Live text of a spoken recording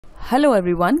Hello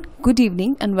everyone, good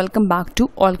evening and welcome back to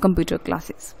All Computer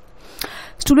Classes.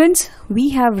 Students,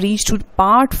 we have reached to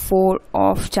part 4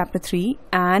 of chapter 3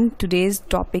 and today's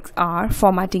topics are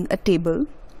formatting a table,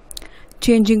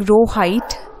 changing row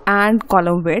height and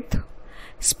column width,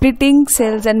 splitting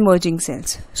cells and merging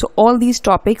cells. So all these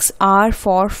topics are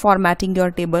for formatting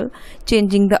your table,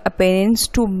 changing the appearance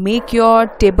to make your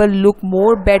table look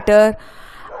more better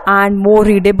and more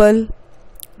readable,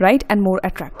 right, and more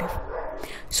attractive.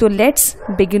 So let's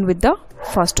begin with the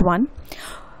first one.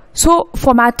 So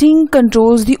formatting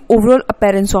controls the overall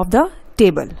appearance of the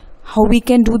table. How we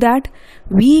can do that?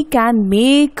 We can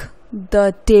make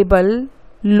the table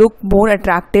look more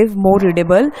attractive, more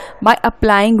readable by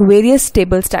applying various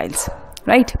table styles,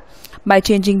 right? By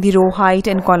changing the row height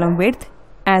and column width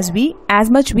as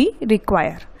much we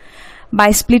require.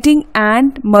 By splitting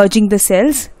and merging the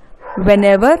cells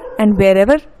whenever and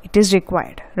wherever it is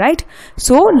required, right?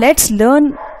 So let's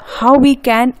learn how we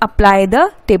can apply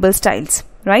the table styles,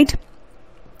 right?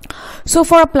 So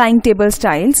for applying table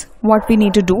styles, what we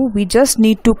need to do, we just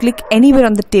need to click anywhere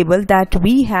on the table that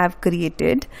we have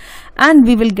created and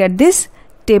we will get this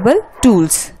table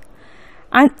tools.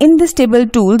 And in this table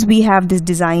tools, we have this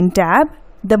design tab.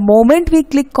 The moment we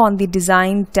click on the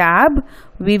design tab,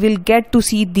 we will get to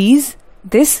see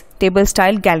this table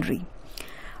style gallery.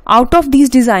 Out of these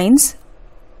designs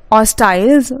or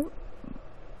styles,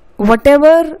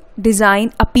 whatever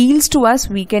design appeals to us,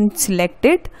 we can select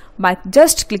it by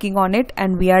just clicking on it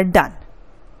and we are done,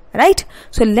 right?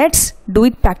 So let's do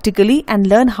it practically and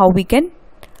learn how we can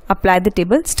apply the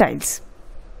table styles.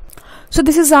 So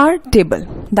this is our table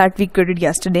that we created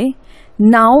yesterday.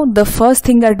 Now the first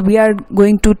thing that we are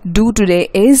going to do today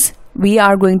is we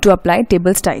are going to apply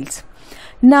table styles.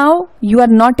 Now you are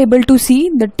not able to see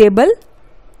the table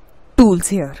tools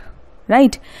here,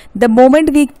 right? The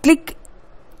moment we click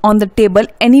on the table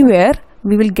anywhere,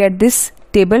 we will get this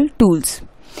table tools.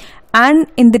 And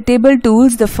in the table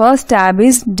tools, the first tab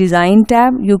is design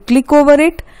tab. You click over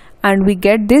it and we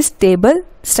get this table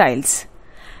styles.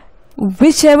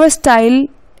 Whichever style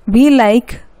we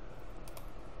like,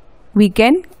 we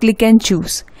can click and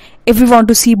choose. If we want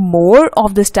to see more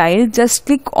of the style, just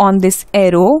click on this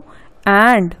arrow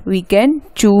and we can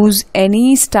choose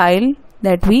any style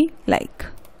that we like,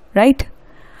 right?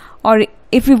 Or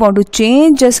if we want to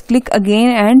change, just click again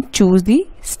and choose the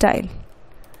style,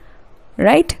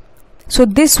 right? So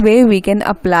this way we can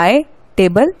apply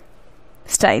table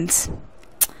styles,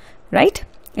 right?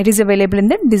 It is available in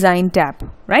the design tab,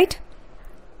 right?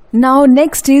 Now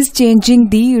next is changing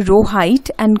the row height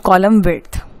and column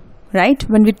width, right?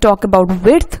 When we talk about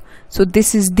width, so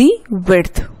this is the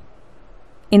width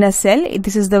in a cell,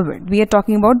 this is the width. We are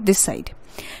talking about this side.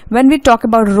 When we talk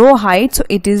about row height, so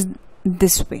it is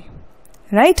this way,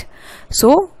 right?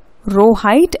 So row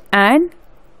height and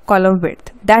column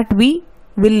width, that we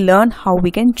will learn how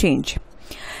we can change.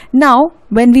 Now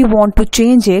when we want to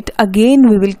change it, again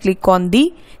we will click on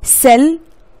the cell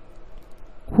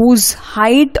whose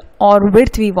height or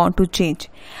width we want to change.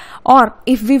 Or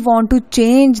if we want to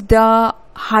change the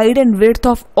height and width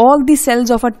of all the cells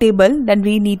of a table, then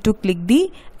we need to click the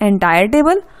entire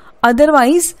table.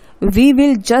 Otherwise we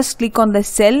will just click on the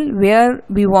cell where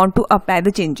we want to apply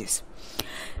the changes.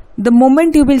 The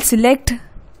moment you will select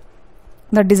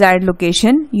the desired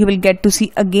location, you will get to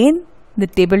see again the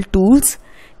table tools.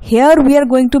 Here we are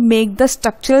going to make the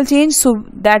structural change, so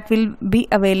that will be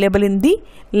available in the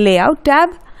layout tab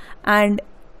and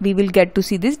we will get to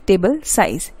see this table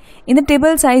size. In the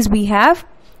table size we have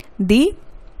the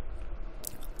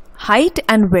height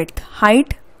and width,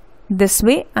 height this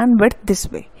way and width this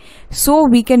way. So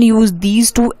we can use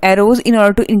these two arrows in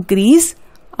order to increase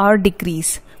or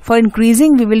decrease. For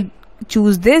increasing we will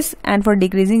choose this and for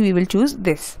decreasing we will choose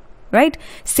this, right?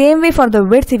 Same way for the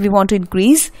width, if we want to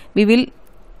increase, we will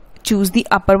choose the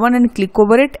upper one and click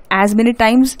over it as many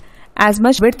times as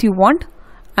much width you want,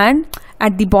 and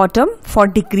at the bottom for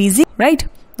decreasing, right?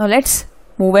 Now let's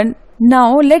move on.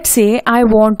 Now let's say I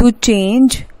want to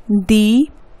change the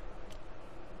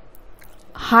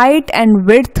height and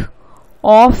width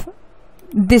of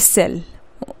this cell,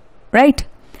 right?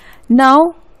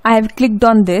 Now I have clicked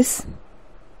on this.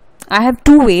 I have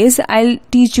two ways. I'll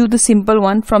teach you the simple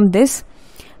one from this,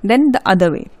 then the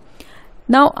other way.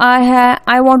 Now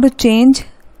I want to change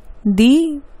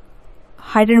the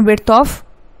height and width of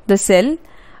the cell.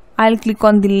 I'll click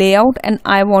on the layout and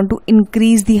I want to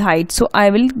increase the height, so I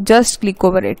will just click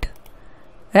over it,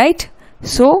 right?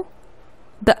 So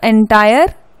the entire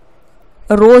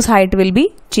row's height will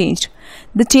be changed.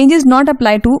 The change is not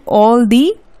applied to all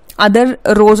the other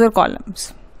rows or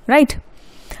columns, right?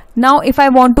 Now if I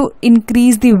want to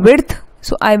increase the width,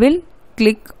 so I will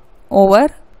click over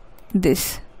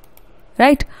this,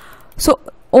 right? So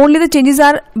only the changes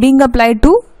are being applied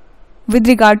to with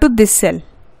regard to this cell,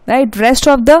 right? Rest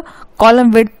of the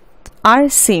column width are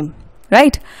same,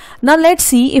 right? Now let's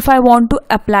see if I want to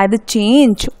apply the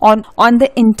change on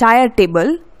the entire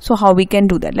table. So how we can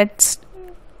do that? Let's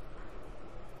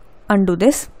undo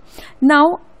this.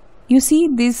 Now you see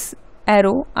this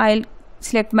arrow, I'll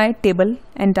select my table,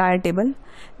 entire table.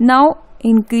 Now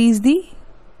increase the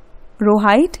row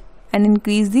height and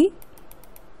increase the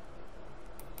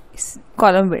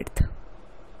column width,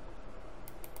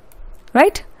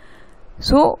 right?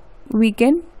 So we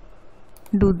can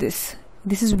do this.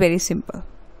 This is very simple,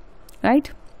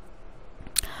 right?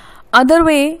 Other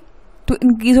way to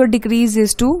increase or decrease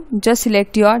is to just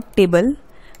select your table,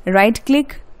 right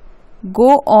click,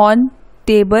 go on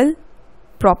table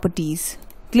properties,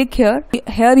 click here.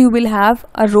 Here you will have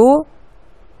a row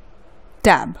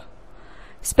tab.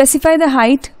 Specify the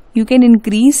height, you can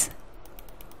increase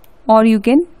or you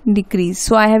can decrease.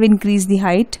 So I have increased the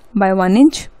height by 1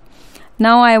 inch.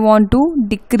 Now I want to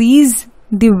decrease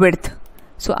the width.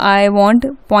 So I want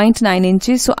 0.9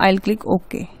 inches. So I'll click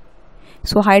OK.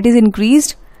 So height is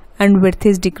increased and width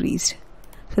is decreased.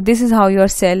 So this is how your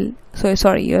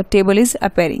your table is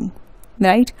appearing,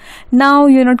 right? Now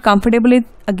you're not comfortable with,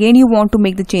 again you want to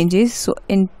make the changes. So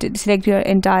select your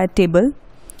entire table,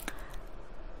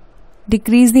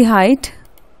 decrease the height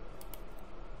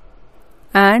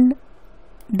and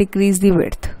decrease the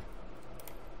width.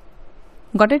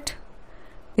 Got it?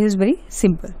 This is very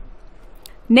simple.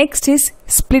 Next is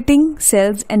splitting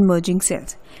cells and merging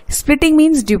cells. Splitting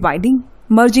means dividing.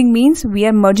 Merging means we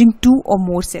are merging two or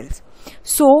more cells.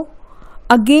 So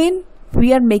again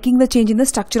we are making the change in the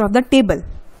structure of the table.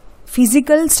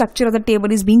 Physical structure of the table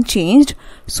is being changed.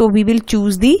 So we will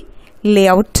choose the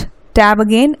layout tab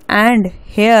again, and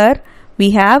here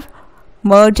we have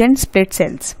merge and split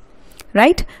cells,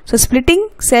 right? So splitting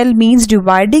cell means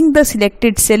dividing the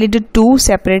selected cell into two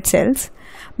separate cells.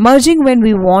 Merging when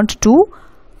we want to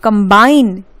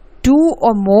combine two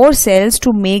or more cells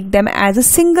to make them as a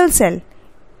single cell.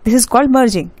 This is called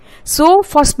merging. So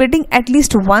for splitting, at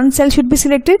least one cell should be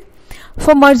selected.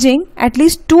 For merging, at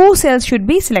least two cells should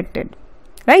be selected,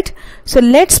 right? So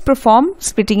let's perform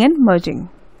splitting and merging.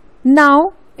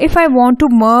 Now if I want to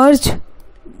merge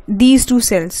these two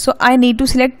cells, so I need to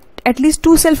select at least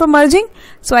two cells for merging.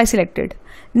 So I selected.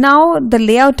 Now the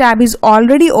layout tab is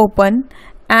already open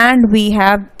and we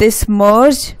have this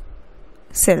merge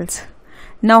cells.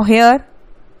 Now here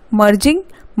merging,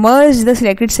 merge the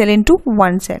selected cell into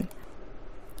one cell.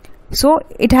 So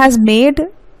it has made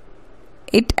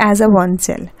it as a one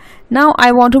cell. Now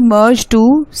I want to merge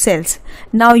two cells.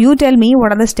 Now you tell me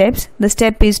what are the steps. The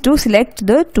step is to select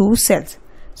the two cells.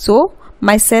 So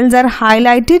my cells are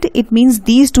highlighted, it means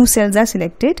these two cells are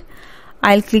selected.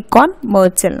 I'll click on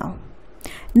merge cell now.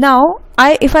 Now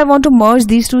if I want to merge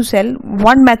these two cells,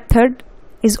 one method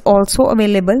is also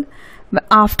available.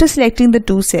 After selecting the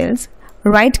two cells,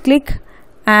 right click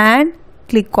and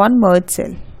click on merge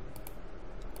cell,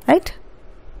 right?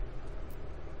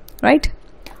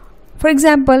 For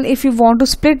example, if you want to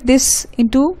split this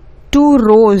into two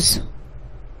rows,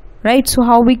 right? So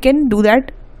how we can do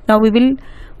that? Now we will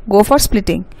go for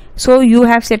splitting. So you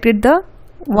have selected the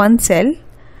one cell,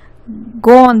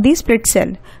 go on the split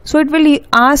cell. So it will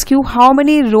ask you how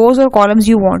many rows or columns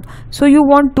you want. So you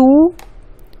want two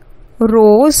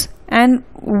rows and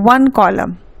one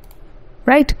column,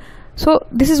 right? So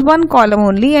this is one column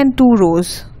only and two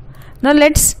rows. Now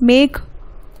let's make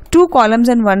two columns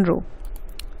and one row.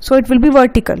 So it will be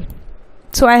vertical.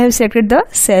 So I have selected the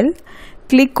cell,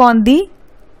 click on the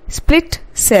split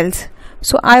cells.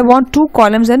 So I want two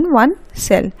columns and one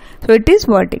cell. So it is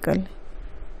vertical,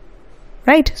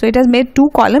 right? So it has made two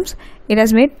columns, it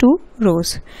has made two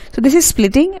rows. So this is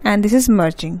splitting and this is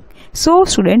merging. So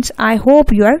students, I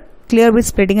hope you are clear with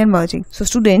splitting and merging. So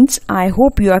students, I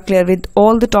hope you are clear with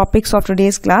all the topics of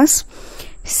today's class.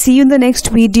 See you in the next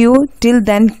video. Till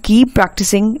then, keep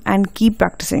practicing and keep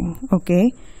practicing.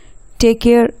 Okay, take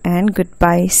care and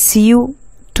goodbye. See you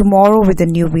tomorrow with a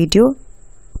new video.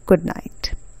 Good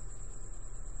night.